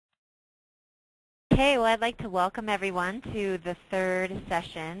Okay, well, I'd like to welcome everyone to the third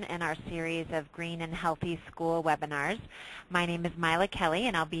session in our series of Green and Healthy School webinars. My name is Mila Kelly,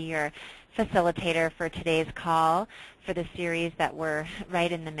 and I'll be your facilitator for today's call for the series that we're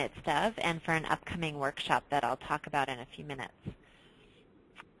right in the midst of and for an upcoming workshop that I'll talk about in a few minutes.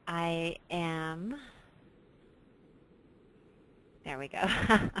 There we go.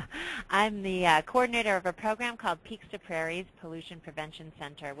 I'm the coordinator of a program called Peaks to Prairies Pollution Prevention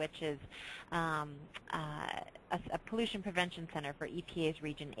Center, which is a pollution prevention center for EPA's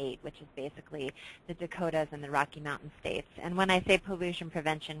Region 8, which is basically the Dakotas and the Rocky Mountain states. And when I say pollution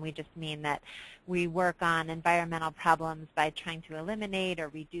prevention, we just mean that we work on environmental problems by trying to eliminate or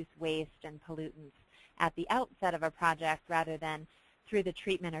reduce waste and pollutants at the outset of a project rather than through the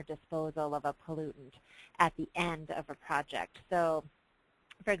treatment or disposal of a pollutant at the end of a project. So,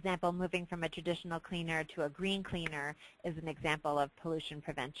 for example, moving from a traditional cleaner to a green cleaner is an example of pollution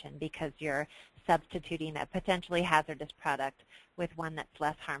prevention because you're substituting a potentially hazardous product with one that's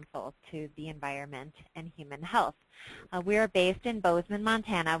less harmful to the environment and human health. We're based in Bozeman,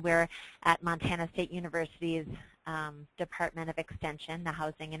 Montana. We're at Montana State University's Department of Extension, the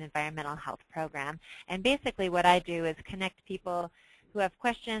Housing and Environmental Health Program. And basically what I do is connect people who have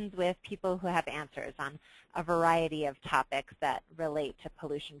questions with people who have answers on a variety of topics that relate to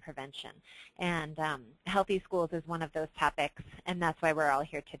pollution prevention. And healthy schools is one of those topics, and that's why we're all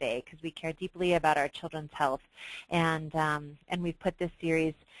here today, because we care deeply about our children's health. And we've put this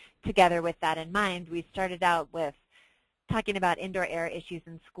series together with that in mind. We started out with talking about indoor air issues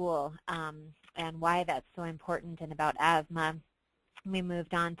in school and why that's so important and about asthma. We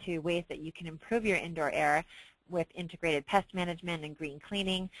moved on to ways that you can improve your indoor air with integrated pest management and green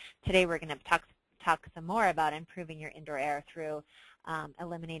cleaning. Today we're going to talk some more about improving your indoor air through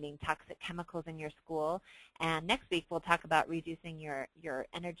eliminating toxic chemicals in your school. And next week we'll talk about reducing your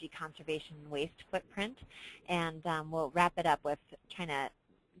energy conservation waste footprint. And we'll wrap it up with trying to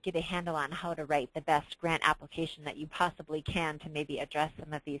get a handle on how to write the best grant application that you possibly can to maybe address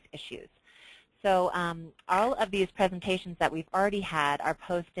some of these issues. So all of these presentations that we've already had are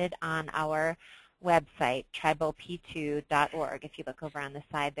posted on our website, tribalp2.org. If you look over on the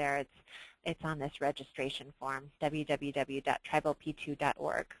side there, it's on this registration form,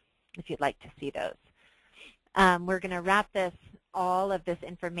 www.tribalp2.org, if you'd like to see those. We're going to wrap all of this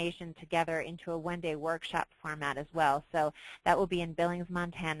information together into a one-day workshop format as well. So that will be in Billings,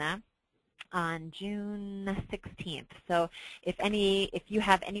 Montana on June 16th. So if you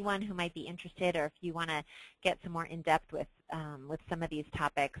have anyone who might be interested, or if you want to get some more in-depth with some of these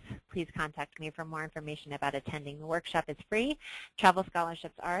topics, please contact me for more information about attending. The workshop is free. Travel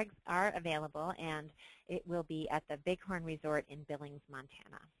scholarships are available, and it will be at the Bighorn Resort in Billings,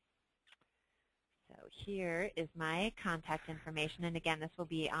 Montana. So here is my contact information, and again, this will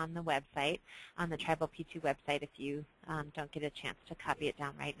be on the website, on the Tribal P2 website if you don't get a chance to copy it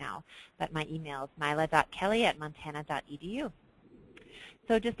down right now. But my email is mila.kelly@montana.edu.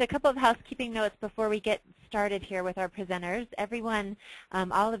 So just a couple of housekeeping notes before we get started here with our presenters. Everyone,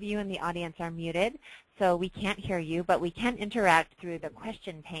 all of you in the audience are muted, so we can't hear you, but we can interact through the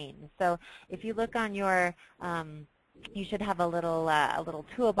question pane. So if you look on your, you should have a little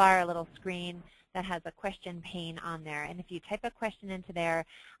toolbar, a little screen that has a question pane on there. And if you type a question into there,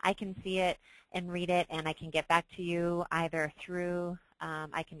 I can see it and read it, and I can get back to you either through,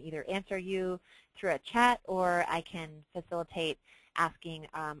 I can either answer you through a chat, or I can facilitate asking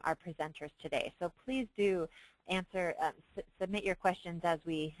our presenters today. So please do answer, submit your questions as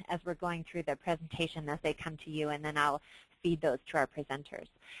we're going through the presentation as they come to you, and then I'll feed those to our presenters.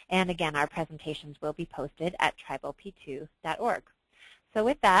 And again, our presentations will be posted at tribalp2.org. So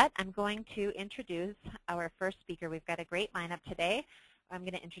with that, I'm going to introduce our first speaker. We've got a great lineup today. I'm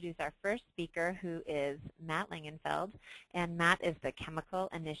going to introduce our first speaker, who is Matt Lingenfeld. And Matt is the Chemical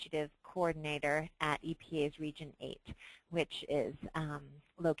Initiative Coordinator at EPA's Region 8, which is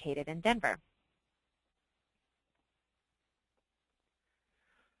located in Denver.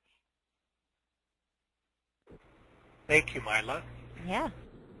 Thank you, Mila. Yeah.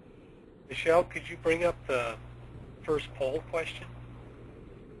 Michelle, could you bring up the first poll question?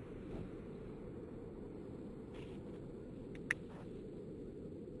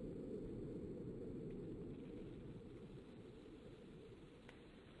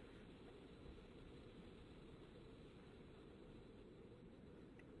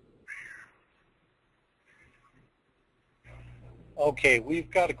 Okay,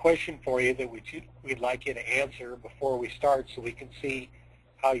 we've got a question for you that we'd like you to answer before we start, so we can see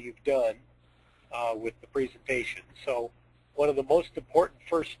how you've done with the presentation. So one of the most important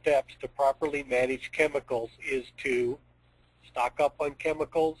first steps to properly manage chemicals is to stock up on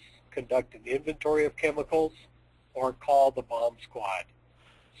chemicals, conduct an inventory of chemicals, or call the bomb squad.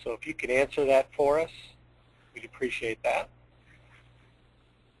 So if you can answer that for us, we'd appreciate that.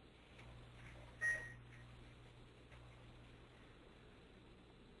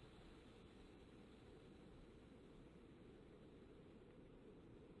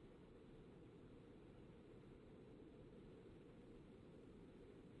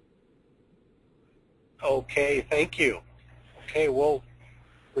 Okay, thank you. Okay, we'll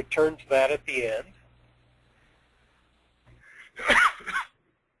return to that at the end.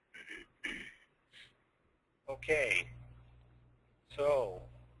 Okay, so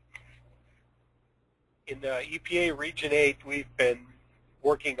in EPA Region 8, we've been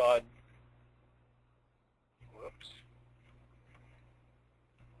working on,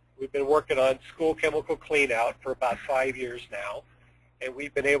 school chemical cleanout for about 5 years now, and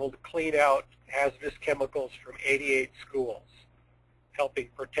we've been able to clean out hazardous chemicals from 88 schools, helping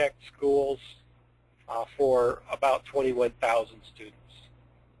protect schools for about 21,000 students.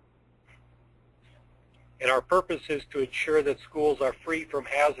 And our purpose is to ensure that schools are free from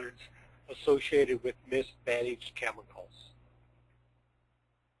hazards associated with mismanaged chemicals.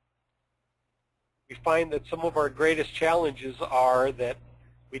 We find that some of our greatest challenges are that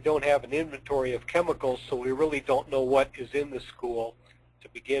we don't have an inventory of chemicals, so we really don't know what is in the school to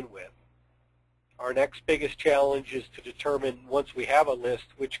begin with. Our next biggest challenge is to determine, once we have a list,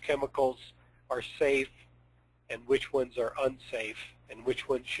 which chemicals are safe and which ones are unsafe and which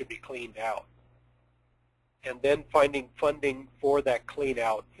ones should be cleaned out. And then finding funding for that clean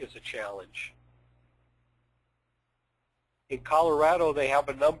out is a challenge. In Colorado, they have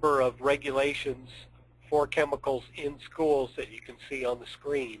a number of regulations for chemicals in schools that you can see on the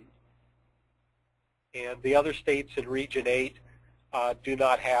screen. And the other states in Region 8 do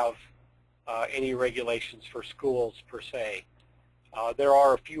not have any regulations for schools per se. There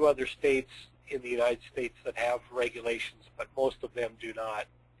are a few other states in the United States that have regulations, but most of them do not.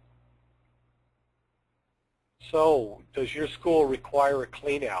 So, does your school require a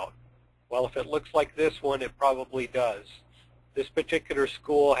clean out? Well, if it looks like this one, it probably does. This particular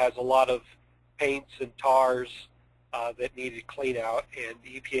school has a lot of paints and tars that needed clean out, and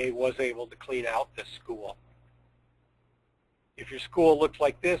the EPA was able to clean out this school. If your school looks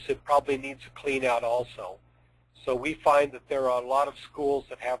like this, it probably needs a clean out also. So we find that there are a lot of schools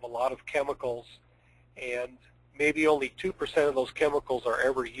that have a lot of chemicals, and maybe only 2% of those chemicals are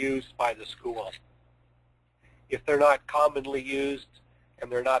ever used by the school. If they're not commonly used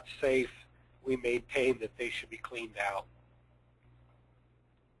and they're not safe, we maintain that they should be cleaned out.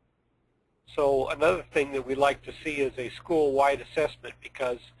 So another thing that we like to see is a school-wide assessment,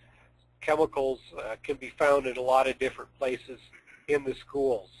 because chemicals can be found in a lot of different places in the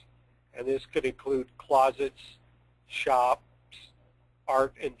schools. And this could include closets, shops,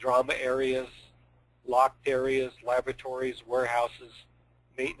 art and drama areas, locked areas, laboratories, warehouses,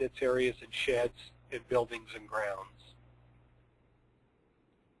 maintenance areas, and sheds, in buildings and grounds.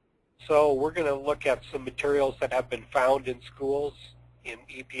 So we're going to look at some materials that have been found in schools in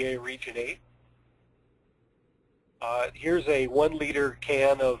EPA Region 8. Here's a 1-liter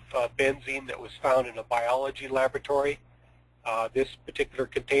can of benzene that was found in a biology laboratory. This particular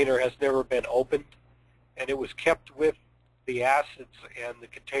container has never been opened, and it was kept with the acids, and the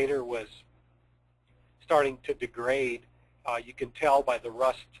container was starting to degrade. You can tell by the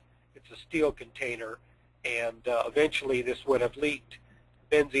rust. It's a steel container, and eventually this would have leaked.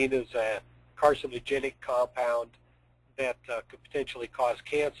 Benzene is a carcinogenic compound that could potentially cause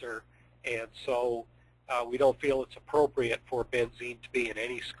cancer, and so we don't feel it's appropriate for benzene to be in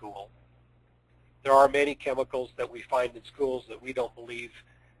any school. There are many chemicals that we find in schools that we don't believe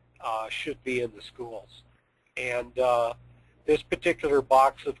should be in the schools. And this particular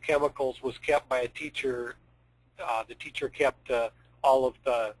box of chemicals was kept by a teacher. The teacher kept all of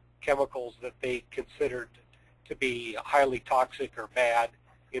the chemicals that they considered to be highly toxic or bad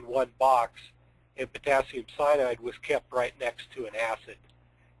in one box, and potassium cyanide was kept right next to an acid.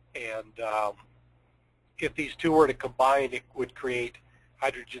 And if these two were to combine, it would create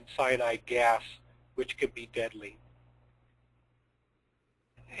hydrogen cyanide gas, which can be deadly.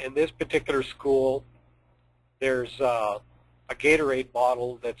 In this particular school, there's a Gatorade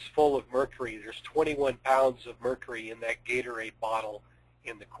bottle that's full of mercury. There's 21 pounds of mercury in that Gatorade bottle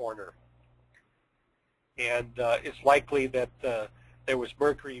in the corner. And it's likely that there was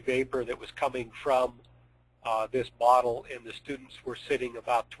mercury vapor that was coming from this bottle, and the students were sitting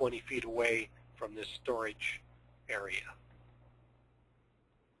about 20 feet away from this storage area.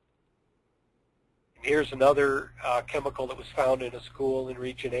 And here's another chemical that was found in a school in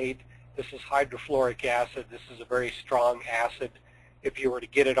Region 8. This is hydrofluoric acid. This is a very strong acid, if you were to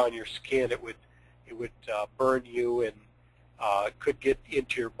get it on your skin, it would burn you, and it could get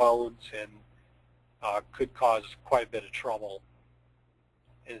into your bones and could cause quite a bit of trouble.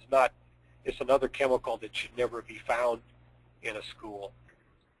 And it's another chemical that should never be found in a school.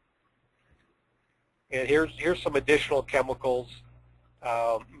 And here's some additional chemicals.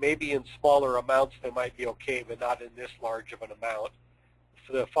 Maybe in smaller amounts they might be okay, but not in this large of an amount.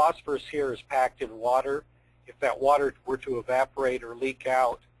 So the phosphorus here is packed in water. If that water were to evaporate or leak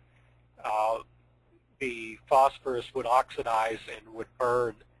out, the phosphorus would oxidize and would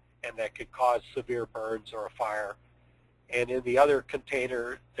burn, and that could cause severe burns or a fire. And in the other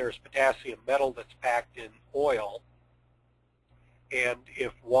container, there's potassium metal that's packed in oil. And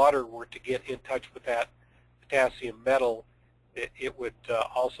if water were to get in touch with that potassium metal, it would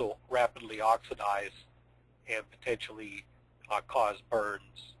also rapidly oxidize and potentially cause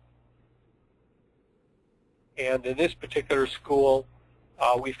burns. And in this particular school,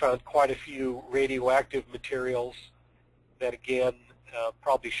 we found quite a few radioactive materials that, again,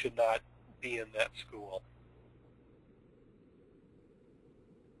 probably should not be in that school.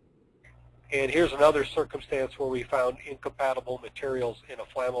 And here's another circumstance where we found incompatible materials in a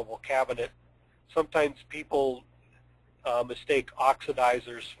flammable cabinet. Sometimes people mistake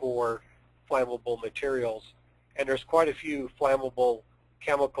oxidizers for flammable materials, and there's quite a few flammable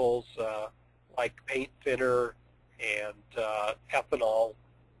chemicals like paint thinner and ethanol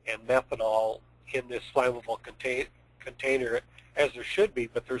and methanol in this flammable container, as there should be,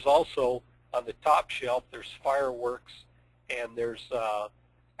 but there's also on the top shelf there's fireworks, and there's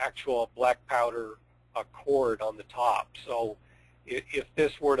actual black powder cord on the top. So if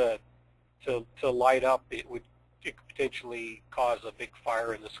this were to light up, it could potentially cause a big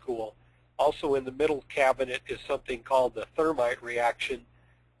fire in the school. Also in the middle cabinet is something called the thermite reaction,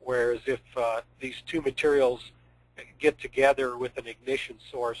 whereas if these two materials get together with an ignition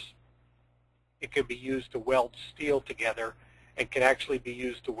source, it can be used to weld steel together, and can actually be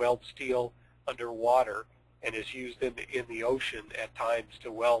used to weld steel underwater, and is used in the ocean at times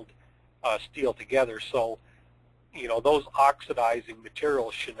to weld steel together. So, you know, those oxidizing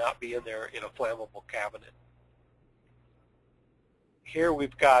materials should not be in there in a flammable cabinet. Here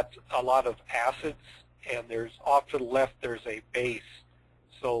we've got a lot of acids, and there's off to the left there's a base.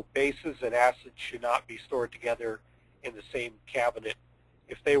 So bases and acids should not be stored together in the same cabinet.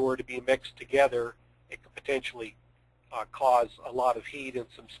 If they were to be mixed together, it could potentially cause a lot of heat and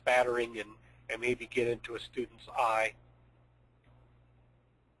some spattering, and maybe get into a student's eye.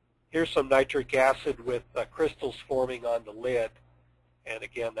 Here's some nitric acid with crystals forming on the lid, and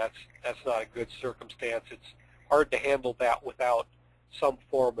again, that's not a good circumstance. It's hard to handle that without some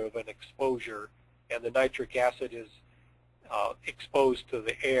form of an exposure, and the nitric acid is exposed to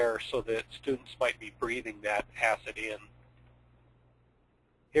the air so that students might be breathing that acid in.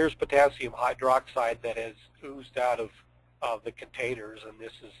 Here's potassium hydroxide that has oozed out of the containers, and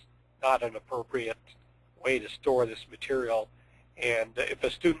this is not an appropriate way to store this material. And if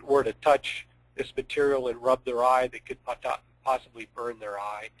a student were to touch this material and rub their eye, they could possibly burn their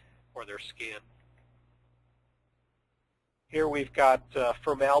eye or their skin. Here we've got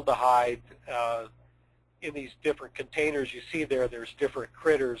formaldehyde in these different containers. You see there's different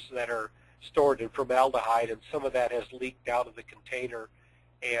critters that are stored in formaldehyde, and some of that has leaked out of the container.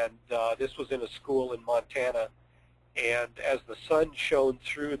 And this was in a school in Montana. And as the sun shone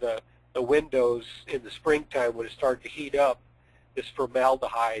through the windows in the springtime, when it started to heat up, this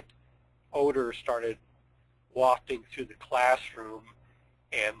formaldehyde odor started wafting through the classroom,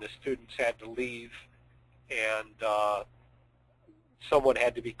 and the students had to leave, and someone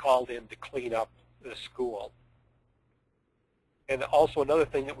had to be called in to clean up the school. And also another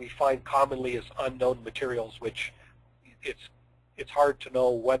thing that we find commonly is unknown materials, which it's hard to know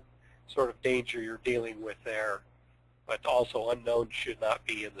what sort of danger you're dealing with there, but also unknown should not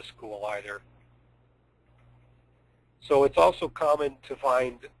be in the school either. So it's also common to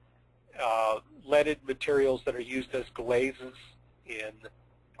find leaded materials that are used as glazes in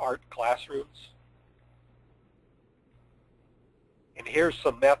art classrooms. And here's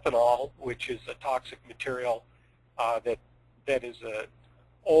some methanol, which is a toxic material that is an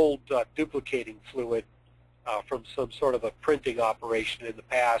old duplicating fluid from some sort of a printing operation in the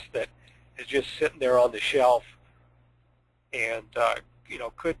past that is just sitting there on the shelf, and you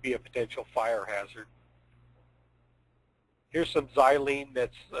know, could be a potential fire hazard. Here's some xylene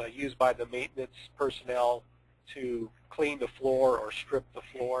that's used by the maintenance personnel to clean the floor or strip the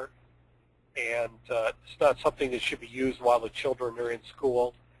floor, and it's not something that should be used while the children are in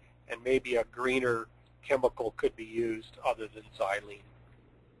school, and maybe a greener chemical could be used other than xylene.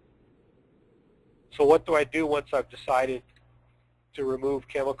 So what do I do once I've decided to remove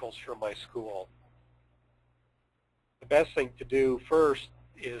chemicals from my school. The best thing to do first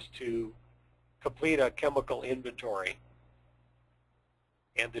is to complete a chemical inventory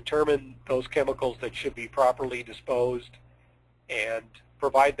and determine those chemicals that should be properly disposed and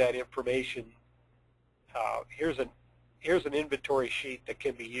provide that information. Here's an inventory sheet that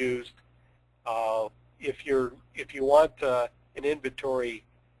can be used. If you want an inventory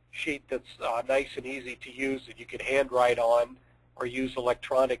sheet that's nice and easy to use that you can handwrite on or use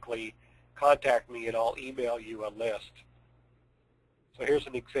electronically, contact me and I'll email you a list. So here's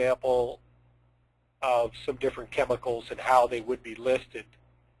an example of some different chemicals and how they would be listed.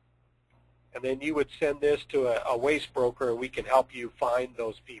 And then you would send this to a waste broker, and we can help you find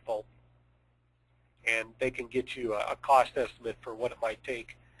those people. And they can get you a cost estimate for what it might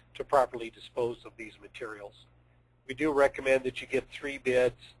take to properly dispose of these materials. We do recommend that you get 3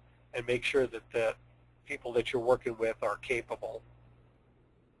 bids and make sure that the people that you're working with are capable.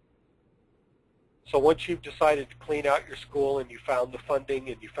 So once you've decided to clean out your school and you found the funding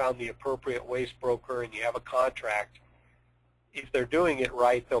and you found the appropriate waste broker and you have a contract, if they're doing it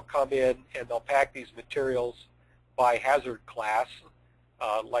right, they'll come in and they'll pack these materials by hazard class.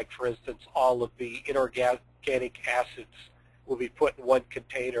 Like, for instance, all of the inorganic acids will be put in one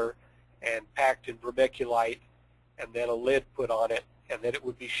container and packed in vermiculite, and then a lid put on it, and then it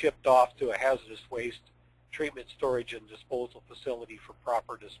would be shipped off to a hazardous waste treatment, storage, and disposal facility for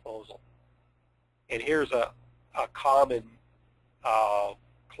proper disposal. And here's a common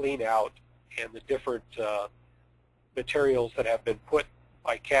clean out and the different materials that have been put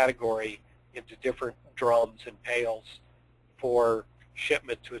by category into different drums and pails for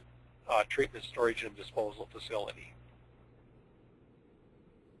shipment to a treatment, storage, and disposal facility.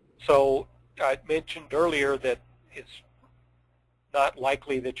 So I mentioned earlier that it's not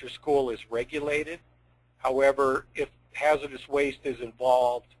likely that your school is regulated. However, if hazardous waste is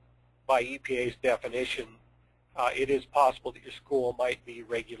involved by EPA's definition, it is possible that your school might be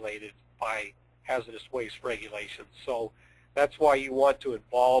regulated by hazardous waste regulations. So that's why you want to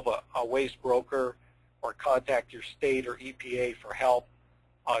involve a waste broker or contact your state or EPA for help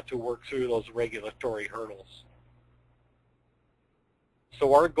to work through those regulatory hurdles.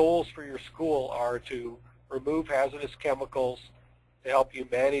 So our goals for your school are to remove hazardous chemicals, to help you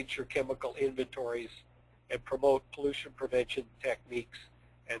manage your chemical inventories, and promote pollution prevention techniques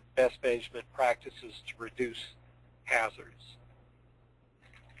and best management practices to reduce hazards.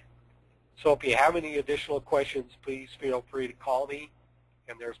 So if you have any additional questions, please feel free to call me,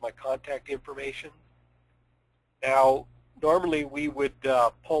 and there's my contact information. Now, normally we would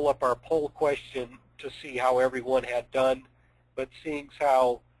pull up our poll question to see how everyone had done, but seeing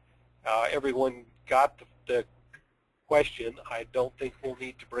how everyone got the question, I don't think we'll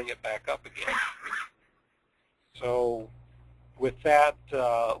need to bring it back up again. So with that,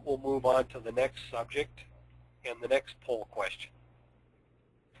 we'll move on to the next subject and the next poll question.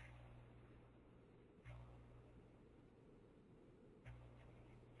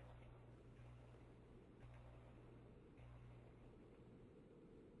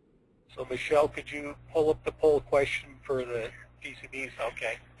 So Michelle, could you pull up the poll question for the PCBs?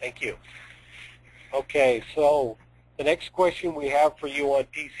 Okay, thank you. Okay, so the next question we have for you on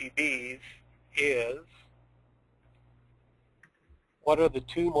PCBs is, what are the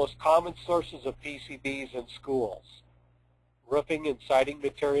 2 most common sources of PCBs in schools? Roofing and siding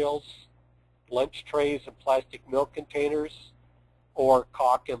materials, lunch trays and plastic milk containers, or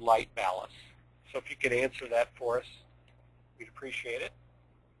caulk and light ballast? So if you could answer that for us, we'd appreciate it.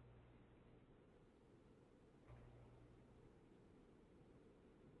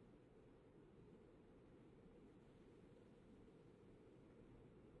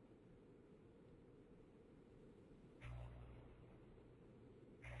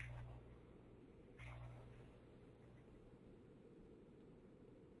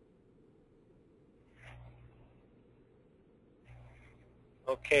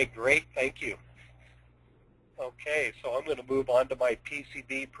 Okay, great, thank you. Okay, so I'm going to move on to my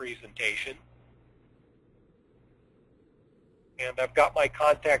PCB presentation. And I've got my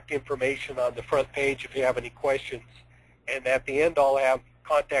contact information on the front page if you have any questions. And at the end, I'll have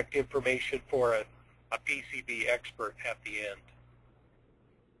contact information for a PCB expert at the end.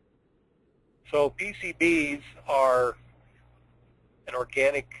 So PCBs are an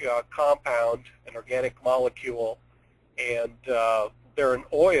organic compound, an organic molecule, and they're an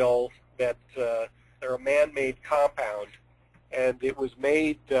oil that they're a man-made compound, and it was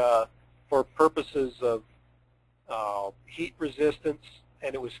made for purposes of heat resistance,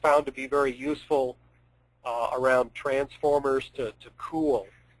 and it was found to be very useful around transformers to cool.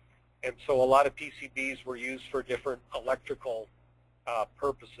 And so a lot of PCBs were used for different electrical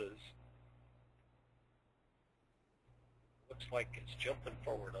purposes. Looks like it's jumping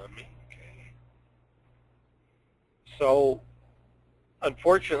forward on me. Okay. So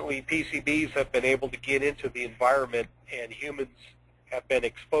unfortunately, PCBs have been able to get into the environment, and humans have been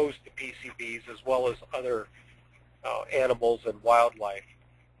exposed to PCBs as well as other animals and wildlife.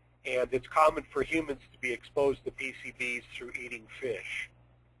 And it's common for humans to be exposed to PCBs through eating fish.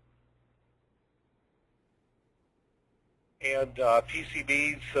 And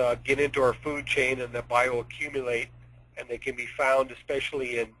PCBs get into our food chain and they bioaccumulate, and they can be found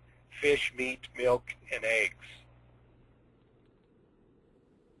especially in fish, meat, milk, and eggs.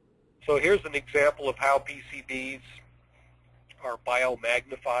 So here's an example of how PCBs are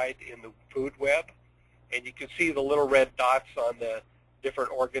biomagnified in the food web. And you can see the little red dots on the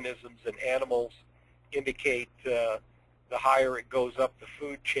different organisms and animals indicate the higher it goes up the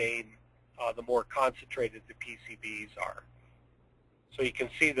food chain, the more concentrated the PCBs are. So you can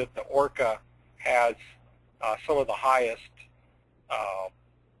see that the orca has some of the highest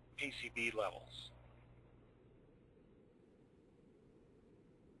PCB levels.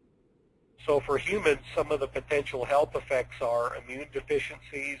 So for humans, some of the potential health effects are immune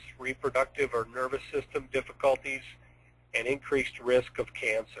deficiencies, reproductive or nervous system difficulties, and increased risk of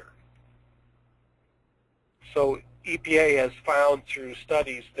cancer. So EPA has found through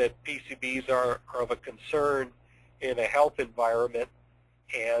studies that PCBs are of a concern in a health environment,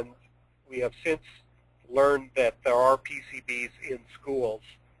 and we have since learned that there are PCBs in schools,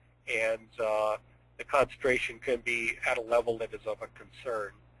 and the concentration can be at a level that is of a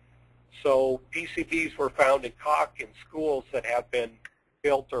concern. So PCBs were found in caulk in schools that have been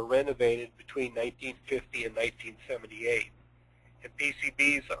built or renovated between 1950 and 1978. And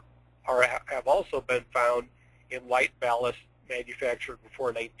PCBs have also been found in light ballast manufactured before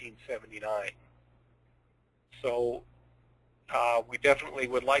 1979. So we definitely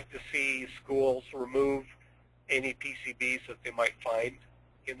would like to see schools remove any PCBs that they might find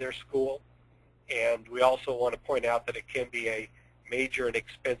in their school. And we also want to point out that it can be a major and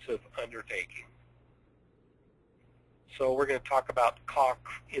expensive undertaking. So we're going to talk about caulk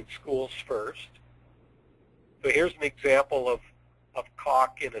in schools first. So here's an example of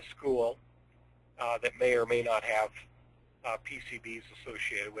caulk in a school that may or may not have PCBs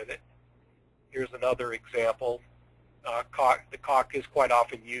associated with it. Here's another example. The caulk is quite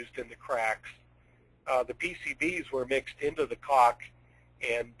often used in the cracks. The PCBs were mixed into the caulk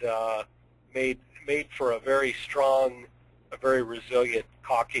and made for a very strong, a very resilient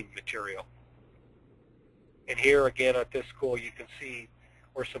caulking material. And here again at this school you can see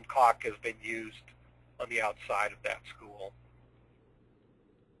where some caulk has been used on the outside of that school.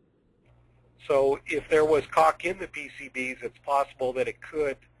 So if there was caulk in the PCBs, it's possible that it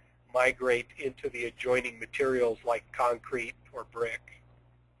could migrate into the adjoining materials like concrete or brick.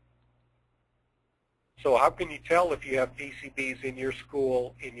 So how can you tell if you have PCBs in your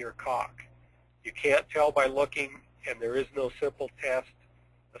school in your caulk? You can't tell by looking, and there is no simple test.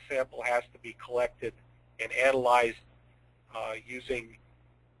 The sample has to be collected and analyzed using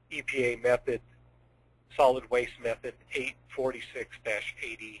EPA method, solid waste method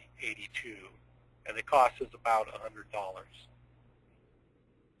 846-8082, and the cost is about $100.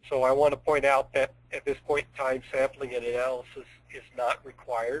 So I want to point out that at this point in time, sampling and analysis is not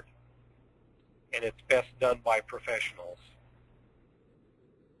required, and it's best done by professionals.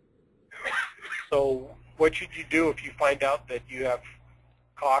 So what should you do if you find out that you have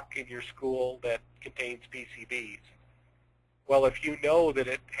caulk in your school that contains PCBs? Well, if you know that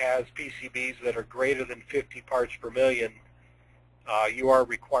it has PCBs that are greater than 50 parts per million, you are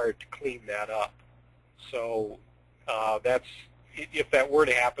required to clean that up. So if that were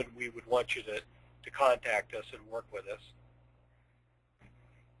to happen, we would want you to contact us and work with us.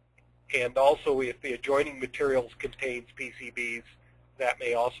 And also, if the adjoining materials contains PCBs, that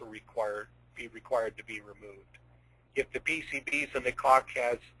may also be required to be removed. If the PCBs in the caulk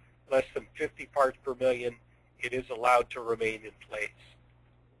has less than 50 parts per million, it is allowed to remain in place.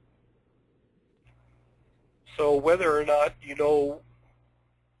 So whether or not you know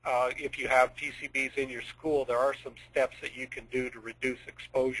if you have PCBs in your school, there are some steps that you can do to reduce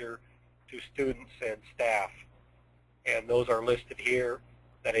exposure to students and staff. And those are listed here,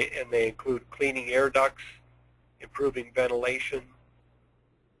 and they include cleaning air ducts, improving ventilation,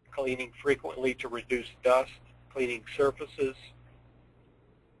 cleaning frequently to reduce dust, cleaning surfaces,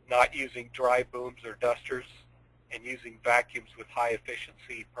 not using dry booms or dusters, and using vacuums with high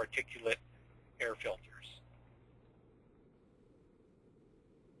efficiency particulate air filters.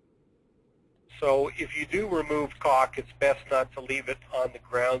 So if you do remove caulk, it's best not to leave it on the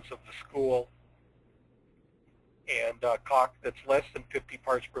grounds of the school. and caulk that's less than 50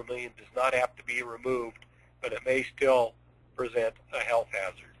 parts per million does not have to be removed, but it may still present a health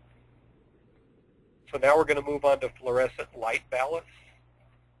hazard. So now we're going to move on to fluorescent light ballasts.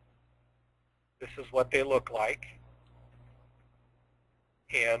 This is what they look like.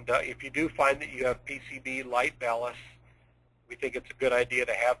 And if you do find that you have PCB light ballasts, we think it's a good idea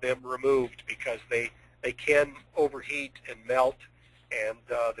to have them removed because they can overheat and melt, and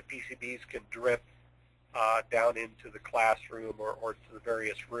the PCBs can drip down into the classroom or to the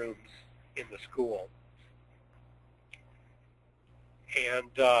various rooms in the school. And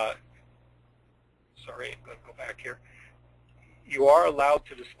sorry, I'm going to go back here. You are allowed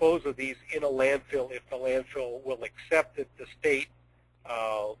to dispose of these in a landfill if the landfill will accept it. The state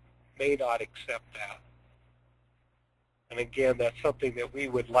may not accept that. And again, that's something that we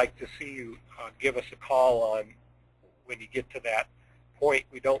would like to see you give us a call on when you get to that point.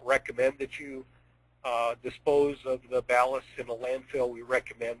 We don't recommend that you dispose of the ballasts in a landfill. We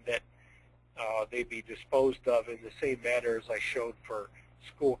recommend that they be disposed of in the same manner as I showed for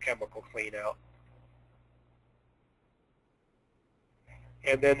school chemical cleanout.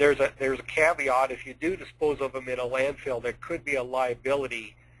 And then there's a caveat. If you do dispose of them in a landfill, there could be a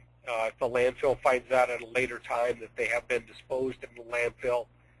liability if the landfill finds out at a later time that they have been disposed in the landfill.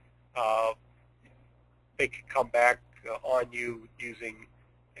 They could come back on you using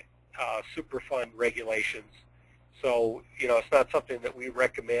Superfund regulations. So, you know, it's not something that we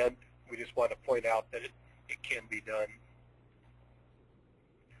recommend. We just want to point out that it can be done.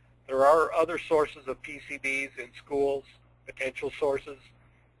 There are other sources of PCBs in schools. Potential sources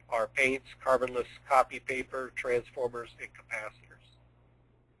are paints, carbonless copy paper, transformers, and capacitors.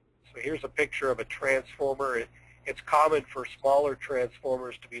 So here's a picture of a transformer. It's common for smaller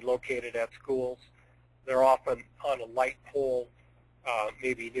transformers to be located at schools. They're often on a light pole,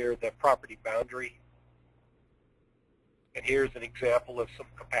 maybe near the property boundary. And here's an example of some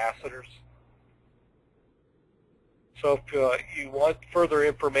capacitors. So if you want further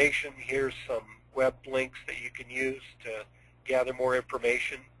information, here's some web links that you can use to gather more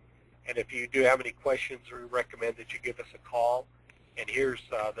information. And if you do have any questions, we recommend that you give us a call. And here's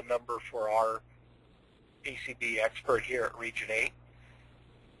the number for our PCB expert here at Region 8.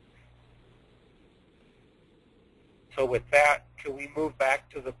 So with that, can we move back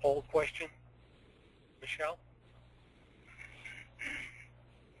to the poll question, Michelle?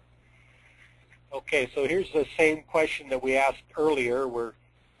 Okay, so here's the same question that we asked earlier. We're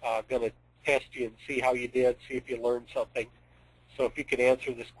going to test you and see how you did, see if you learned something. So if you could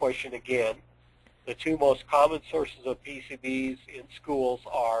answer this question again. The two most common sources of PCBs in schools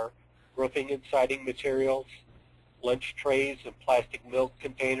are roofing and siding materials, lunch trays and plastic milk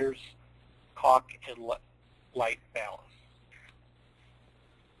containers, caulk and light ballast.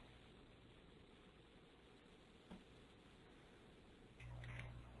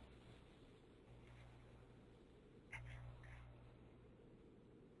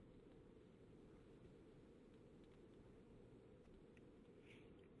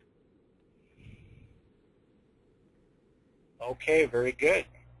 Okay, very good.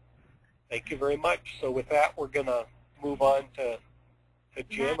 Thank you very much. So with that, we're going to move on to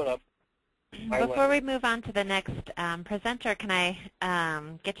Jim. Before we move on to the next presenter, can I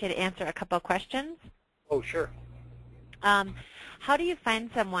get you to answer a couple of questions? Oh, sure. How do you find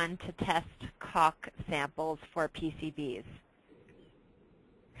someone to test caulk samples for PCBs?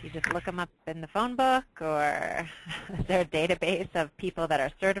 Do you just look them up in the phone book, or is there a database of people that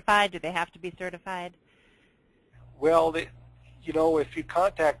are certified? Do they have to be certified? Well, you know, if you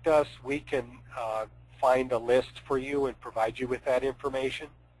contact us, we can find a list for you and provide you with that information.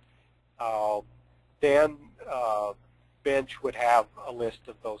 Then Bench would have a list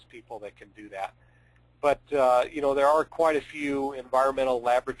of those people that can do that. But, you know, there are quite a few environmental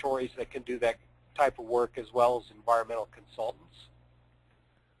laboratories that can do that type of work, as well as environmental consultants.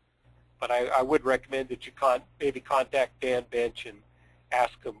 But I would recommend that you maybe contact Dan Bench and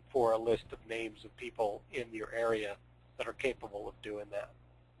ask them for a list of names of people in your area that are capable of doing that.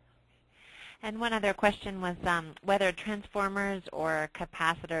 And one other question was whether transformers or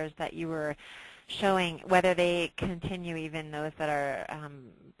capacitors that you were showing, whether they continue, even those that are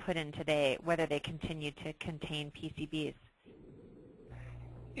put in today, whether they continue to contain PCBs.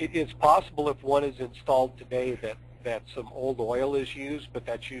 It's possible if one is installed today that some old oil is used, but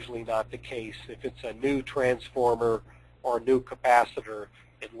that's usually not the case. If it's a new transformer or a new capacitor,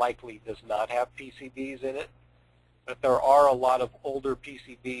 it likely does not have PCBs in it. But there are a lot of older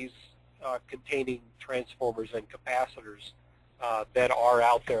PCBs containing transformers and capacitors that are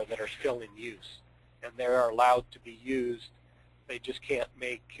out there that are still in use. And they are allowed to be used. They just can't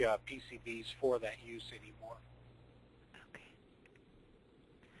make PCBs for that use anymore.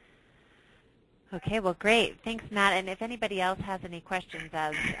 Okay, well, great. Thanks, Matt. And if anybody else has any questions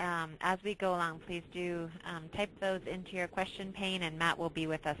as we go along, please do type those into your question pane, and Matt will be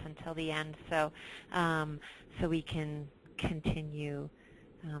with us until the end, so so we can continue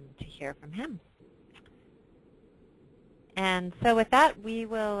to hear from him. And so with that, we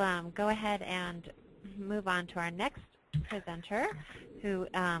will go ahead and move on to our next presenter, who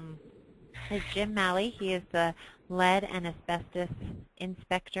is Jim Malley. He is the lead and asbestos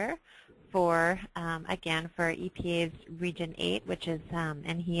inspector for, again, for EPA's Region 8, which is,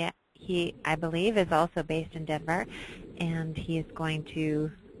 and he, I believe, is also based in Denver, and he is going to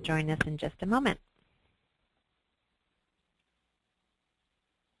join us in just a moment.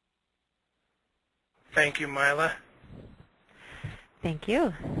 Thank you, Mila. Thank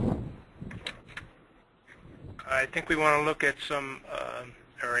you. I think we want to look at some,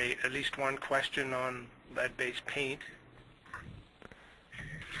 or at least one question on lead-based paint.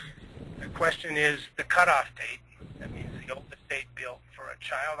 The question is the cutoff date. That means the oldest date built for a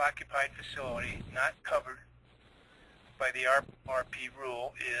child-occupied facility not covered by the RP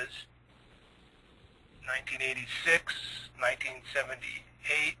rule is 1986,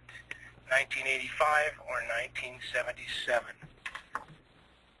 1978, 1985, or 1977.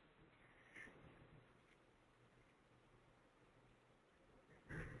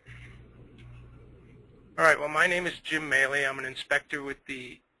 All right, well, my name is Jim Malley. I'm an inspector with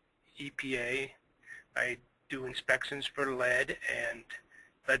the EPA. I do inspections for lead and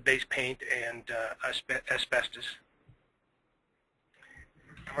lead-based paint and asbestos.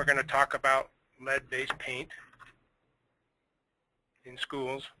 And we're going to talk about lead-based paint in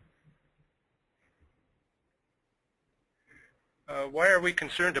schools. Why are we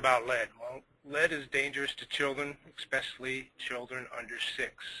concerned about lead? Well, lead is dangerous to children, especially children under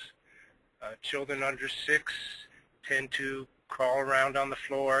 6. Children under 6 tend to crawl around on the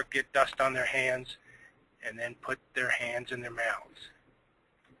floor, get dust on their hands, and then put their hands in their mouths.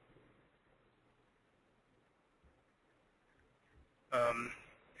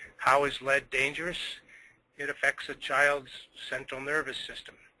 How is lead dangerous? It affects a child's central nervous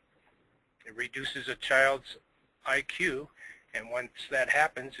system. It reduces a child's IQ, and once that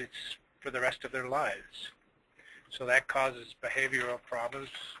happens, it's for the rest of their lives. So that causes behavioral problems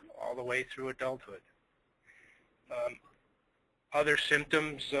all the way through adulthood. Other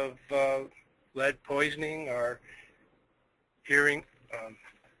symptoms of lead poisoning are hearing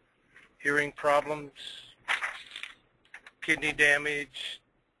problems, kidney damage,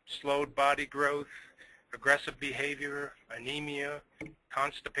 slowed body growth, aggressive behavior, anemia,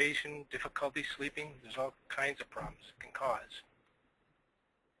 constipation, difficulty sleeping. There's all kinds of problems it can cause.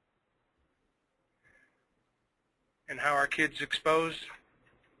 And how are kids exposed?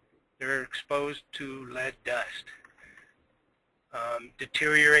 They're exposed to lead dust.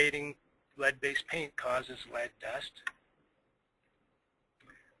 Deteriorating lead-based paint causes lead dust.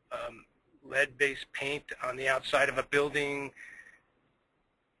 Lead-based paint on the outside of a building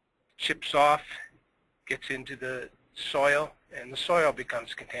chips off, gets into the soil, and the soil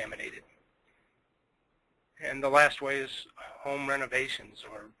becomes contaminated. And the last way is home renovations,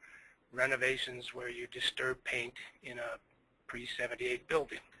 or renovations where you disturb paint in a pre-78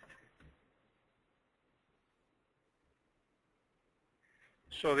 building.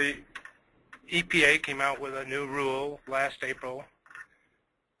 So the EPA came out with a new rule last April,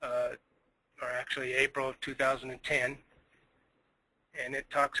 or actually April of 2010, and it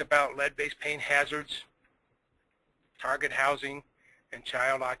talks about lead-based paint hazards, target housing, and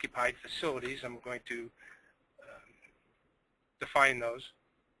child-occupied facilities. I'm going to define those.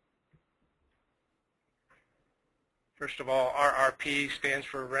 First of all, RRP stands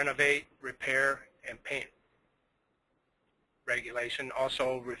for Renovate, Repair, and Paint Regulation,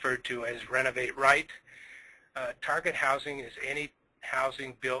 also referred to as Renovate Right. Target housing is any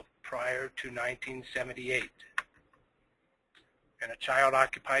housing built prior to 1978. And a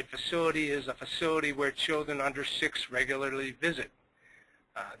child-occupied facility is a facility where children under 6 regularly visit.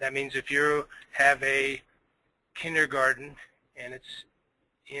 That means if you have a kindergarten and it's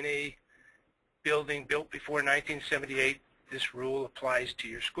in a building built before 1978, this rule applies to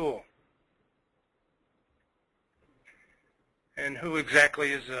your school. And who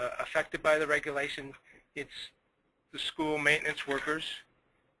exactly is affected by the regulation? It's the school maintenance workers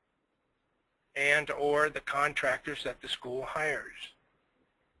and or the contractors that the school hires.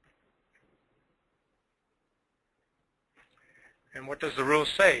 And what does the rule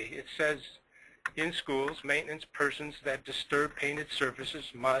say? It says in schools, maintenance persons that disturb painted surfaces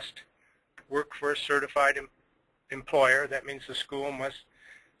must work for a certified employer. That means the school must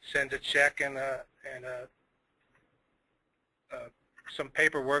send a check and a some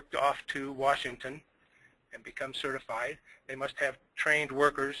paperwork off to Washington and become certified. They must have trained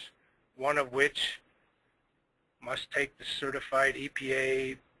workers, one of which must take the certified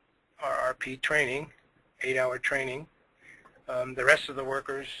EPA RRP training, 8-hour training. The rest of the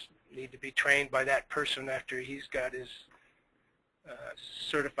workers need to be trained by that person after he's got his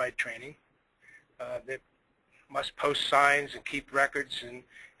certified training. They must post signs and keep records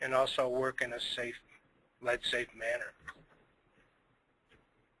and also work in a safe, lead-safe manner.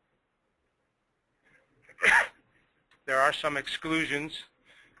 There are some exclusions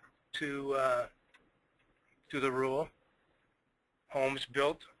to the rule. Homes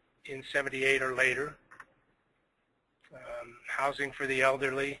built in '78 or later, housing for the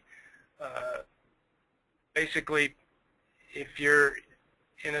elderly. Basically, if you're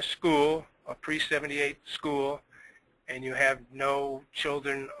in a school, a pre-'78 school, and you have no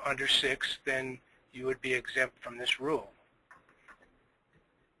children under 6, then you would be exempt from this rule.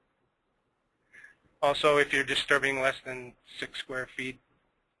 Also, if you're disturbing less than 6 square feet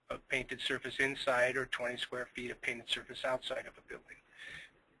of painted surface inside or 20 square feet of painted surface outside of a building.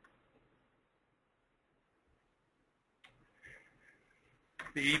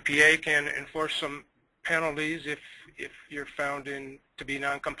 The EPA can enforce some penalties if you're found to be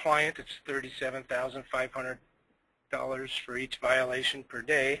non-compliant. It's $37,500 for each violation per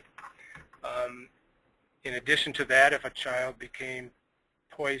day. In addition to that, if a child became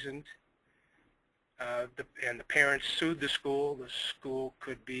poisoned and the parents sued the school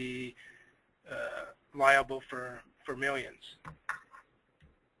could be liable for millions.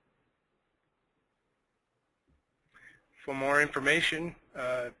 For more information,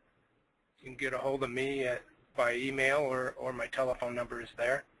 you can get a hold of me by email or my telephone number is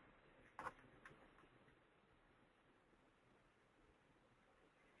there.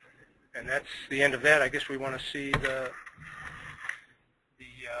 And that's the end of that. I guess we want to see the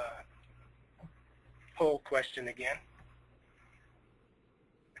poll question again.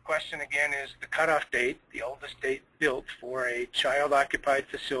 The question again is the cutoff date, the oldest date built for a child-occupied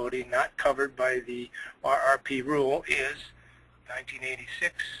facility not covered by the RRP rule is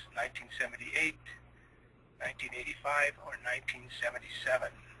 1986, 1978, 1985, or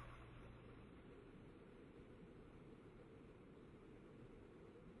 1977.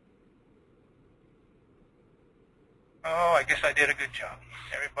 Oh, I guess I did a good job.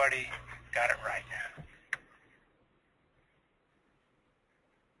 Everybody got it right.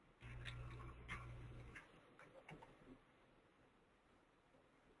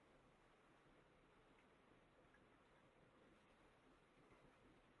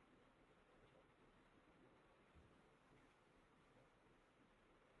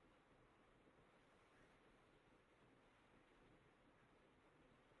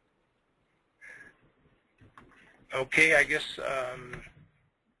 Okay, I guess,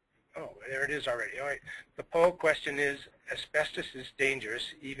 oh, there it is already. All right. The poll question is, asbestos is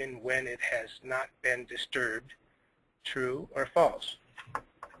dangerous even when it has not been disturbed. True or false?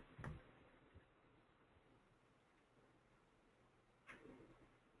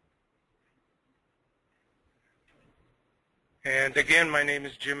 And again, my name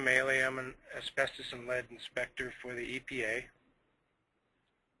is Jim Maley. I'm an asbestos and lead inspector for the EPA.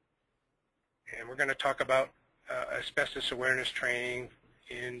 And we're going to talk about asbestos awareness training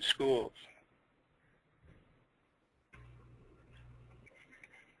in schools.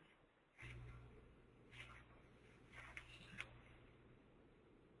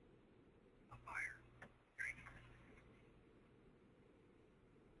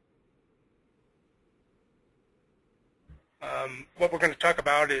 What we're going to talk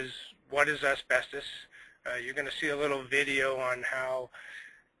about is what is asbestos. You're going to see a little video on how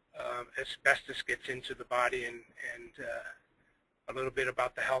asbestos gets into the body and a little bit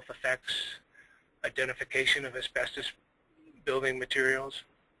about the health effects, identification of asbestos building materials,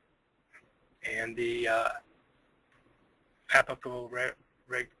 and the applicable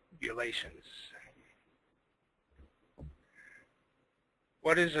regulations.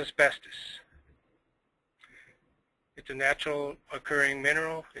 What is asbestos? It's a natural occurring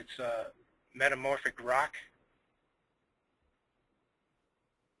mineral. It's a metamorphic rock.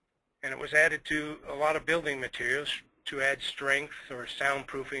 And it was added to a lot of building materials to add strength or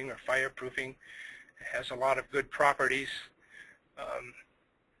soundproofing or fireproofing. It has a lot of good properties.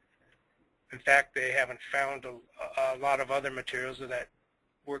 In fact, they haven't found a lot of other materials that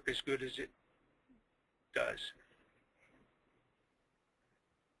work as good as it does.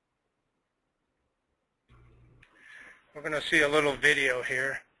 We're going to see a little video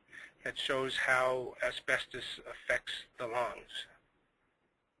here that shows how asbestos affects the lungs.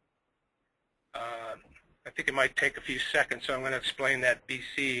 I think it might take a few seconds, so I'm going to explain that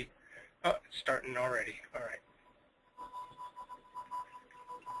BC. Oh, it's starting already. All right.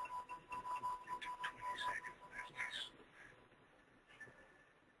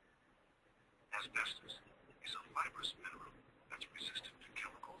 Asbestos is a fibrous mineral that's resistant to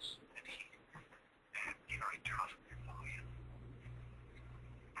chemicals and heat and very tough in volume.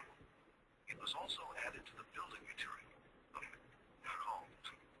 It was also added to the building material of homes.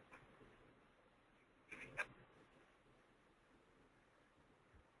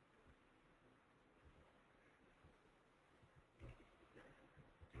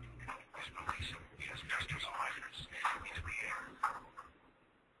 Is releasing the asbestos fibers into the air.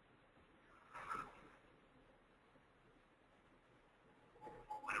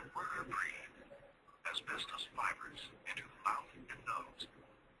 When a worker breathes, asbestos fibers enter the mouth and nose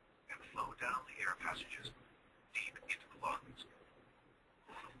and flow down the air passages deep into the lungs.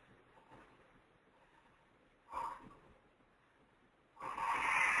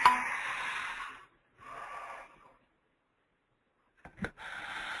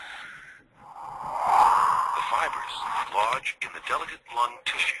 The fibers lodge in the delicate lung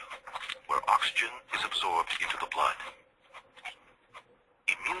tissue where oxygen is absorbed into the blood.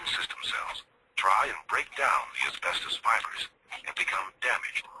 Immune system cells try and break down the asbestos fibers and become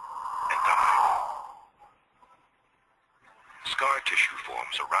damaged and die. Scar tissue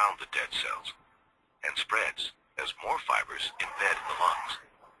forms around the dead cells and spreads as more fibers embed in the lungs.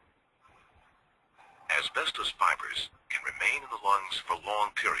 Asbestos fibers can remain in the lungs for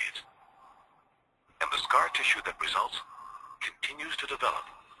long periods, and the scar tissue that results continues to develop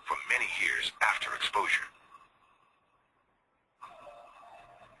for many years after exposure.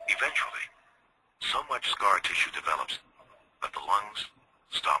 Eventually, so much scar tissue develops that the lungs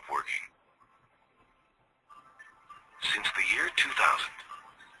stop working. Since the year 2000,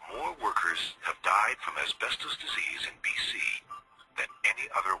 more workers have died from asbestos disease in BC than any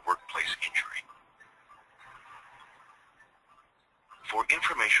other workplace injury. For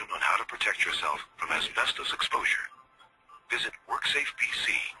information on how to protect yourself from asbestos exposure, visit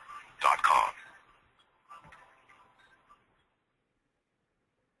WorksafeBC.com.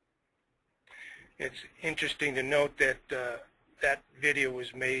 It's interesting to note that that video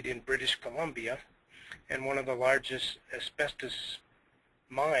was made in British Columbia, and one of the largest asbestos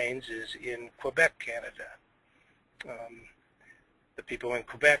mines is in Quebec, Canada. The people in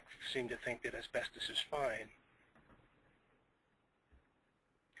Quebec seem to think that asbestos is fine.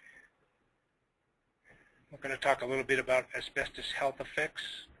 We're going to talk a little bit about asbestos health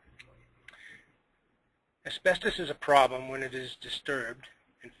effects. Asbestos is a problem when it is disturbed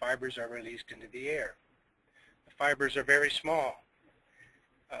and fibers are released into the air. The fibers are very small,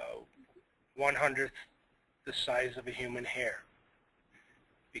 1/100th the size of a human hair.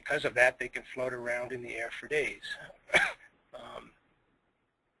 Because of that, they can float around in the air for days.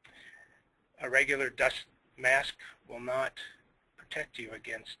 A regular dust mask will not protect you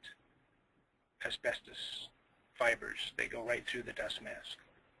against asbestos fibers. They go right through the dust mask.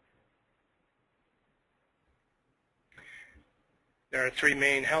 There are three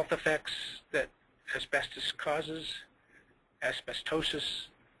main health effects that asbestos causes: asbestosis,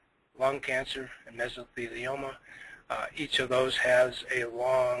 lung cancer, and mesothelioma. Each of those has a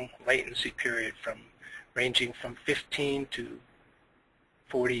long latency period ranging from 15 to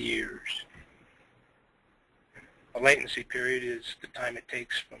 40 years. A latency period is the time it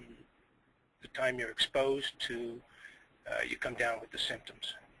takes from the time you're exposed to you come down with the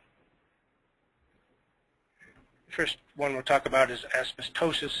symptoms. The first one we'll talk about is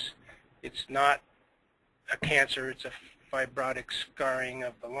asbestosis. It's not a cancer, it's a fibrotic scarring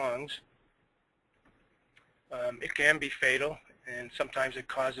of the lungs. It can be fatal, and sometimes it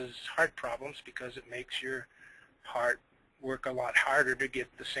causes heart problems because it makes your heart work a lot harder to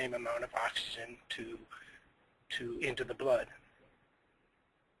get the same amount of oxygen into the blood.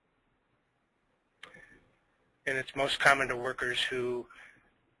 And it's most common to workers who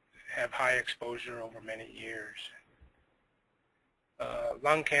have high exposure over many years.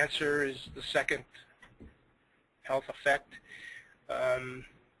 Lung cancer is the second health effect.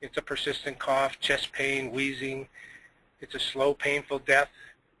 It's a persistent cough, chest pain, wheezing. It's a slow, painful death.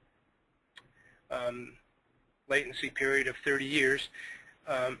 Latency period of 30 years.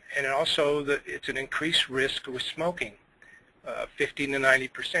 And also it's an increased risk with smoking, 15 to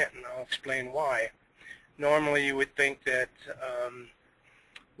 90%, and I'll explain why. Normally you would think that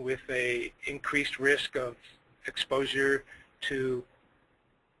with a increased risk of exposure to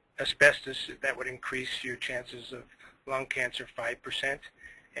asbestos, that would increase your chances of lung cancer 5%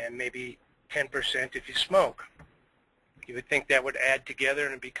 and maybe 10% if you smoke. You would think that would add together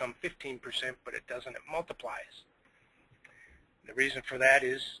and become 15%, but it doesn't. It multiplies. The reason for that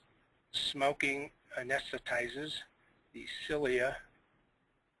is smoking anesthetizes the cilia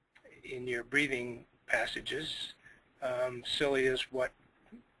in your breathing passages. Cilia is what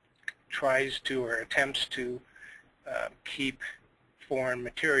tries to or attempts to keep foreign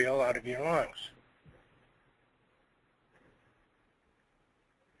material out of your lungs.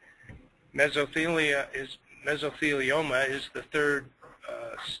 Mesothelioma is the third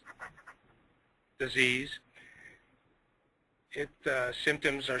disease.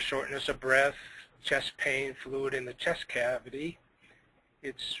 Symptoms are shortness of breath, chest pain, fluid in the chest cavity.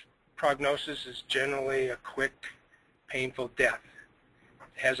 Its prognosis is generally a quick, painful death.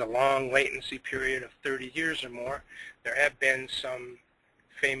 It has a long latency period of 30 years or more. There have been some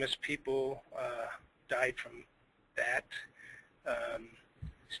famous people died from that.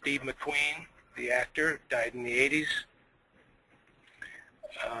 Steve McQueen, the actor, died in the 80s.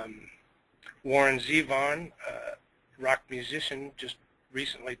 Warren Zevon, rock musician, just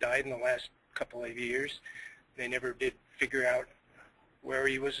recently died in the last couple of years. They never did figure out where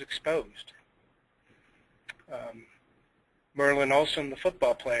he was exposed. Merlin Olsen, the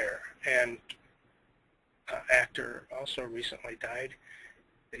football player and actor, also recently died.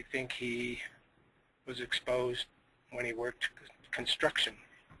 They think he was exposed when he worked construction.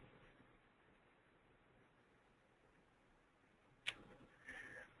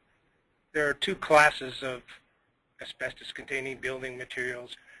 There are two classes of asbestos-containing building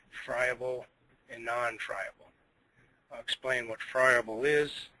materials, friable and non-friable. I'll explain what friable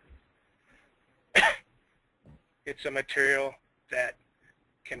is. It's a material that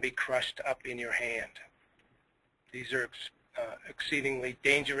can be crushed up in your hand. These are exceedingly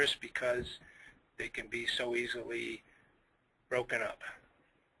dangerous because they can be so easily broken up.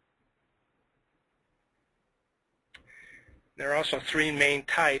 There are also three main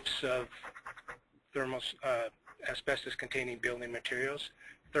types of asbestos-containing building materials: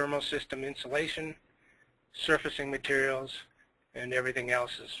 thermal system insulation, surfacing materials, and everything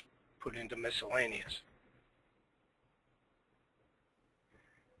else is put into miscellaneous.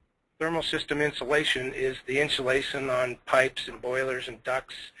 Thermal system insulation is the insulation on pipes and boilers and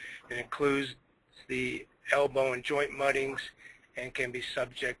ducts. It includes the elbow and joint muddings and can be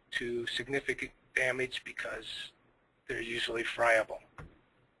subject to significant damage because they're usually friable.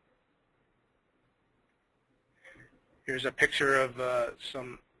 Here's a picture of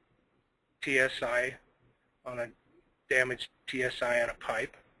some TSI on a damaged TSI on a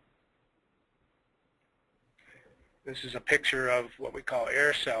pipe. This is a picture of what we call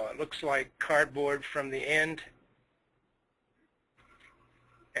air cell. It looks like cardboard from the end,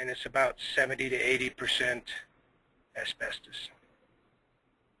 and it's about 70 to 80% asbestos.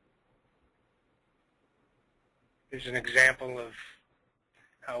 Here's an example of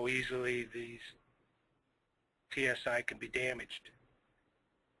how easily these TSI can be damaged.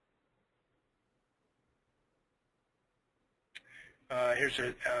 Here's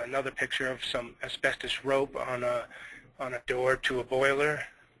another picture of some asbestos rope on a door to a boiler.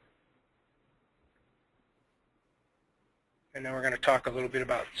 And now we're going to talk a little bit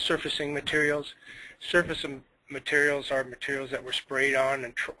about surfacing materials. Surfacing materials are materials that were sprayed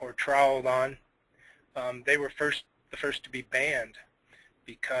on or troweled on. They were the first to be banned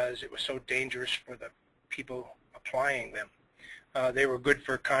because it was so dangerous for the people applying them. They were good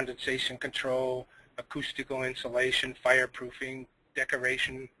for condensation control, acoustical insulation, fireproofing,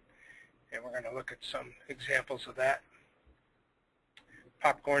 decoration, and we're going to look at some examples of that.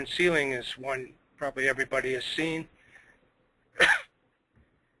 Popcorn ceiling is one probably everybody has seen.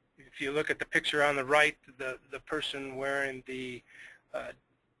 If you look at the picture on the right, the person wearing the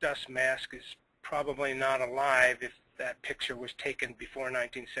dust mask is probably not alive if that picture was taken before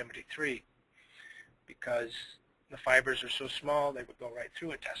 1973, because the fibers are so small they would go right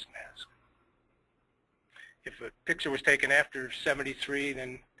through a dust mask. If a picture was taken after 73,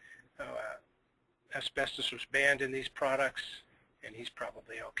 then asbestos was banned in these products, and he's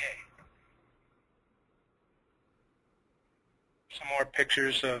probably okay. Some more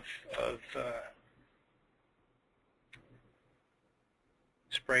pictures of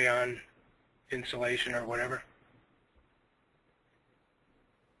spray-on insulation or whatever.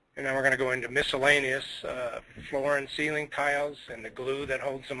 And now we're going to go into miscellaneous, floor and ceiling tiles and the glue that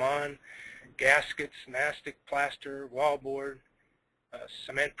holds them on, gaskets, mastic, plaster, wallboard.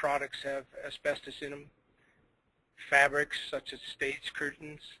 Cement products have asbestos in them. Fabrics such as stage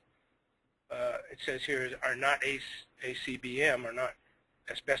curtains, it says here, are not ACBM, or not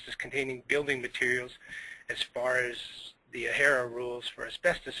asbestos-containing building materials as far as the AHERA rules for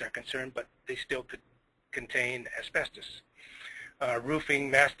asbestos are concerned, but they still could contain asbestos. Roofing,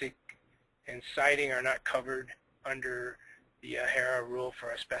 mastic, and siding are not covered under the HERA rule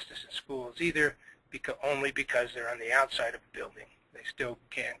for asbestos in schools either, only because they're on the outside of the building. They still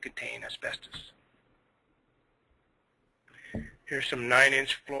can contain asbestos. Here's some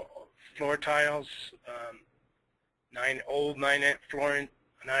 9-inch floor tiles. Old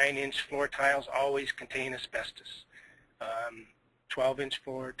 9-inch floor tiles always contain asbestos. 12-inch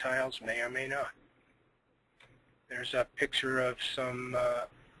floor tiles may or may not. There's a picture of some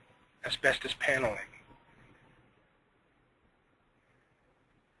asbestos paneling.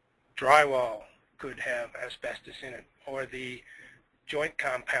 Drywall could have asbestos in it, or the joint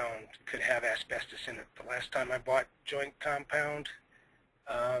compound could have asbestos in it. The last time I bought joint compound,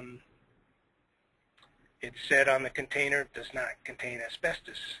 it said on the container it does not contain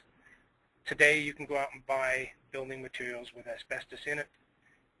asbestos. Today you can go out and buy building materials with asbestos in it,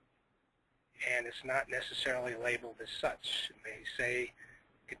 and it's not necessarily labeled as such. It may say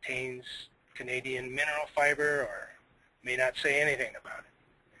contains Canadian mineral fiber, or may not say anything about it.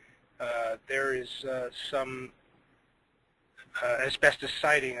 There is some asbestos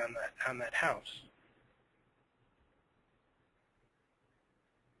siding on that house.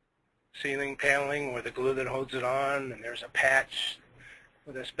 Ceiling paneling or the glue that holds it on, and there's a patch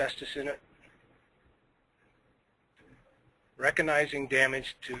with asbestos in it. Recognizing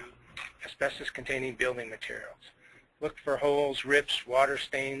damage to asbestos-containing building materials. Look for holes, rips, water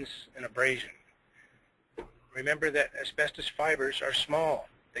stains, and abrasion. Remember that asbestos fibers are small.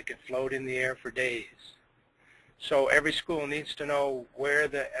 They can float in the air for days. So every school needs to know where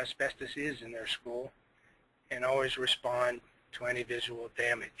the asbestos is in their school and always respond to any visual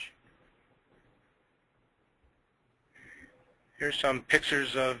damage. Here's some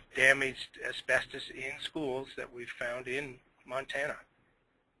pictures of damaged asbestos in schools that we've found in Montana.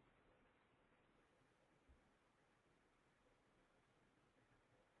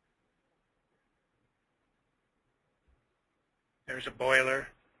 There's a boiler.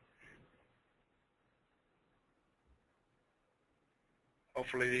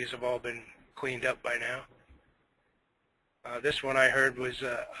 Hopefully these have all been cleaned up by now. This one I heard was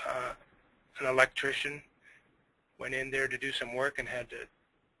an electrician went in there to do some work and had to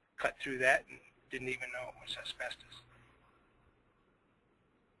cut through that and didn't even know it was asbestos.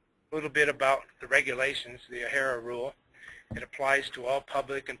 A little bit about the regulations, the HERA rule. It applies to all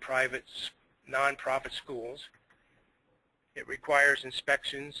public and private non-profit schools. It requires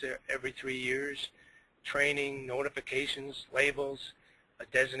inspections every 3 years, training, notifications, labels, a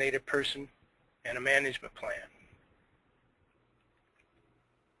designated person, and a management plan.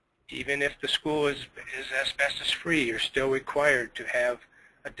 Even if the school is asbestos-free, you're still required to have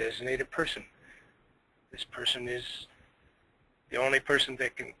a designated person. This person is the only person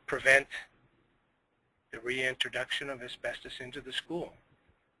that can prevent the reintroduction of asbestos into the school.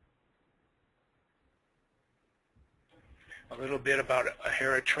 A little bit about a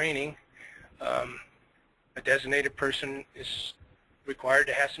HERA training. A designated person is required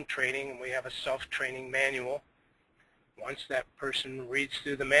to have some training, and we have a self-training manual. Once that person reads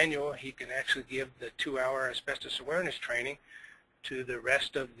through the manual, he can actually give the 2-hour asbestos awareness training to the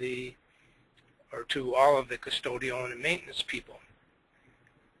rest of the, or to all of the custodial and maintenance people.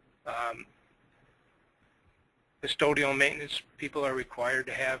 Custodial and maintenance people are required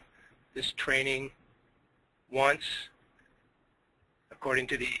to have this training once, according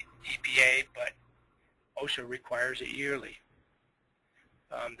to the EPA, but OSHA requires it yearly.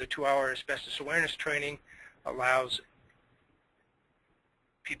 The 2-hour asbestos awareness training allows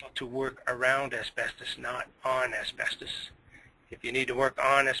people to work around asbestos, not on asbestos. If you need to work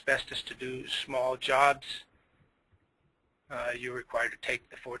on asbestos to do small jobs, you're required to take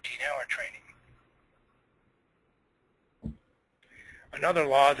the 14-hour training. Another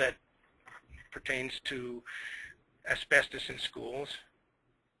law that pertains to asbestos in schools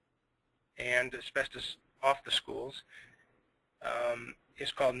and asbestos off the schools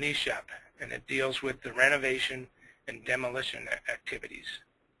is called NESHAP, and it deals with the renovation and demolition activities.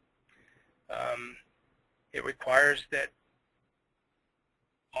 It requires that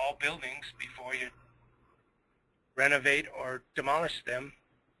all buildings, before you renovate or demolish them,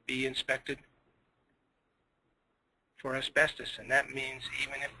 be inspected for asbestos, and that means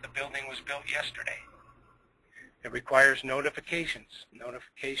even if the building was built yesterday. It requires notifications,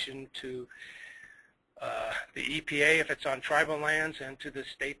 notification to the EPA if it's on tribal lands, and to the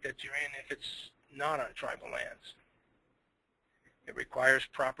state that you're in if it's not on tribal lands. It requires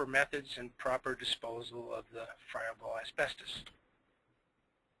proper methods and proper disposal of the friable asbestos.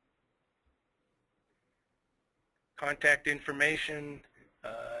 Contact information,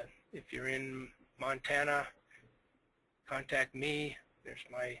 if you're in Montana, contact me. There's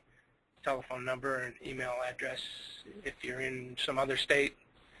my telephone number and email address. If you're in some other state,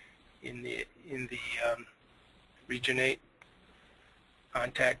 in the Region 8,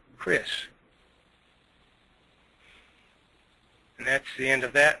 contact Chris. And that's the end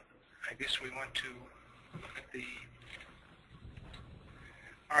of that. I guess we want to look at the...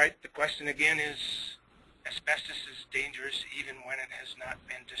 All right, the question again is, asbestos is dangerous even when it has not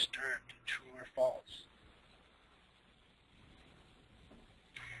been disturbed. True or false?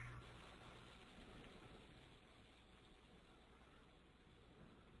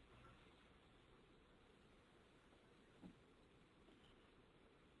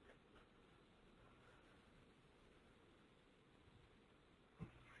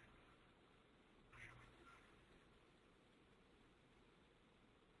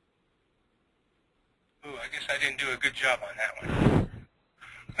 Ooh, I guess I didn't do a good job on that one.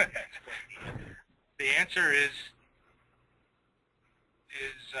 The answer is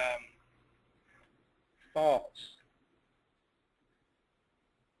false.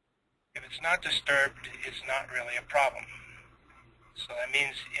 If it's not disturbed, it's not really a problem. So that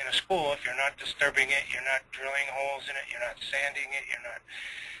means in a school, if you're not disturbing it, you're not drilling holes in it, you're not sanding it, you're not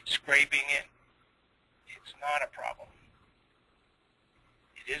scraping it, it's not a problem.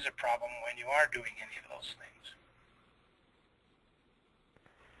 It is a problem when you are doing any of those things.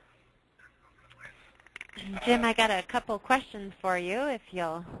 Jim, I got a couple questions for you if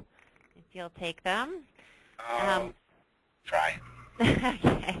you'll take them. Try.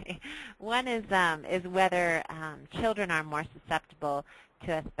 Okay. One is whether children are more susceptible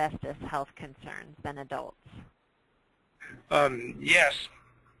to asbestos health concerns than adults. Yes.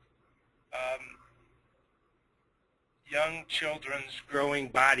 Young children's growing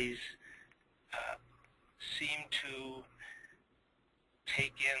bodies seem to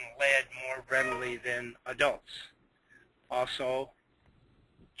take in lead more readily than adults. Also,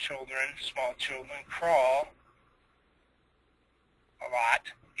 small children crawl a lot,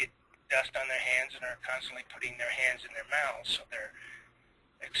 get dust on their hands, and are constantly putting their hands in their mouths, so they're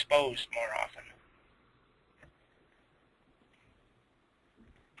exposed more often.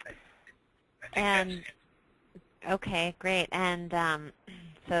 I think that's it. Okay, great. And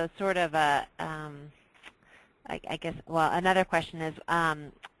so sort of a, I guess, well, another question is,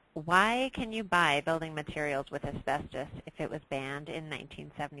 why can you buy building materials with asbestos if it was banned in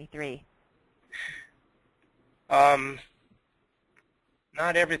 1973? Not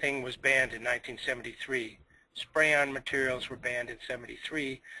everything was banned in 1973. Spray-on materials were banned in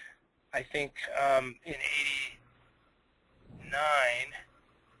 73. I think in 89,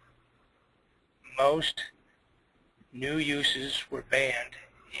 most new uses were banned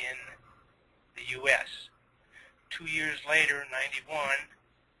in the U.S. 2 years later, 91,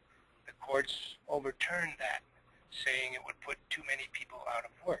 the courts overturned that, saying it would put too many people out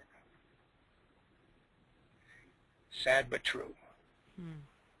of work. Sad but true.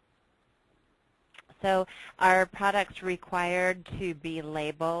 So are products required to be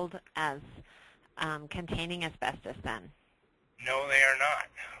labeled as containing asbestos then? No, they are not.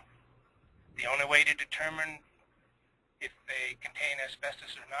 The only way to determine if they contain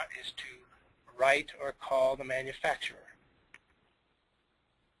asbestos or not is to write or call the manufacturer.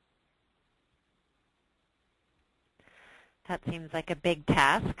 That seems like a big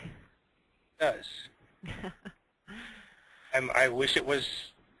task. It does. I wish it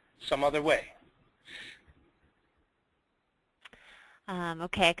was some other way.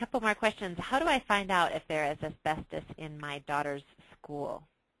 Okay, a couple more questions. How do I find out if there is asbestos in my daughter's school?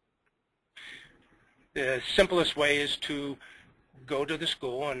 The simplest way is to go to the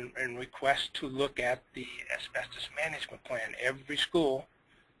school and request to look at the asbestos management plan. Every school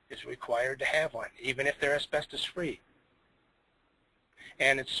is required to have one, even if they're asbestos-free.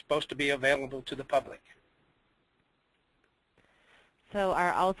 And it's supposed to be available to the public. So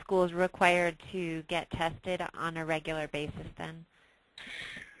are all schools required to get tested on a regular basis then?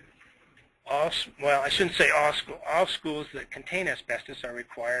 Well, I shouldn't say all schools. All schools that contain asbestos are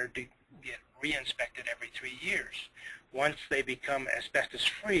required to get re-inspected every 3 years. Once they become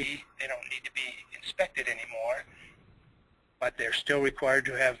asbestos-free, they don't need to be inspected anymore, but they're still required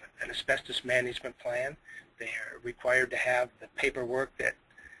to have an asbestos management plan. They are required to have the paperwork that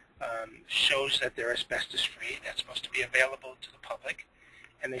shows that they're asbestos-free. That's supposed to be available to the public,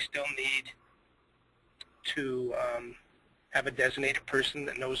 and they still need to have a designated person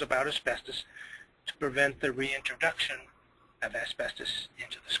that knows about asbestos to prevent the reintroduction of asbestos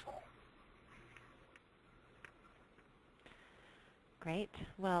into the school. Great.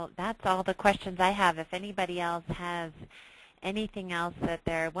 Well, that's all the questions I have. If anybody else has anything else that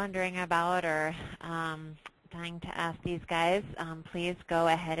they're wondering about or dying to ask these guys, please go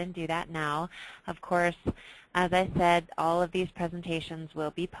ahead and do that now. Of course, as I said, all of these presentations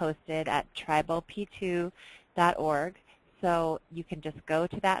will be posted at tribalp2.org, so you can just go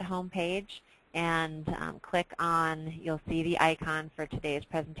to that homepage and click on, you'll see the icon for today's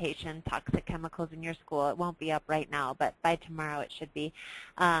presentation, Toxic Chemicals in Your School. It won't be up right now, but by tomorrow it should be.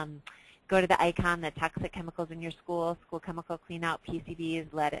 Go to the icon, the Toxic Chemicals in Your School, School Chemical Cleanout,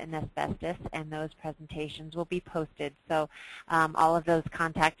 PCBs, Lead, and Asbestos, and those presentations will be posted. So all of those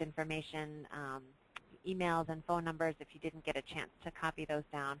contact information, emails and phone numbers, if you didn't get a chance to copy those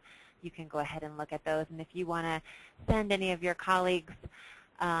down, you can go ahead and look at those. And if you want to send any of your colleagues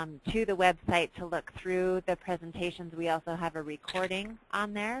to the website to look through the presentations, we also have a recording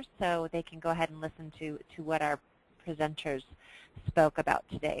on there, so they can go ahead and listen to what our presenters spoke about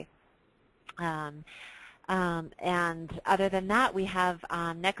today. And other than that, we have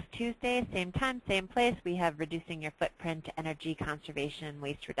next Tuesday, same time, same place, we have Reducing Your Footprint, Energy Conservation, and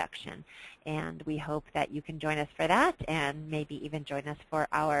Waste Reduction. And we hope that you can join us for that and maybe even join us for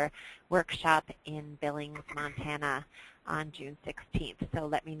our workshop in Billings, Montana on June 16th. So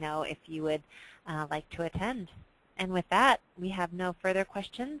let me know if you would like to attend. And with that, we have no further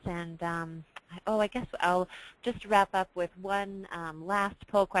questions. And I guess I'll just wrap up with one last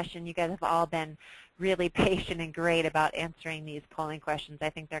poll question. You guys have all been really patient and great about answering these polling questions.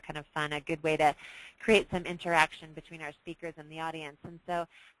 I think they're kind of fun, a good way to create some interaction between our speakers and the audience. And so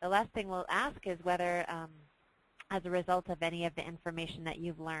the last thing we'll ask is whether, as a result of any of the information that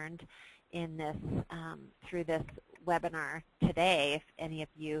you've learned in this through this webinar today, if any of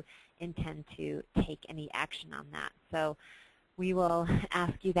you intend to take any action on that. So we will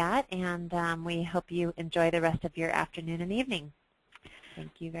ask you that, and we hope you enjoy the rest of your afternoon and evening.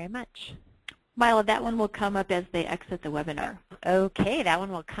 Thank you very much. Mila, that one will come up as they exit the webinar. Okay, that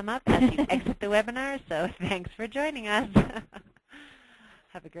one will come up as you exit the webinar, so thanks for joining us.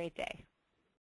 Have a great day.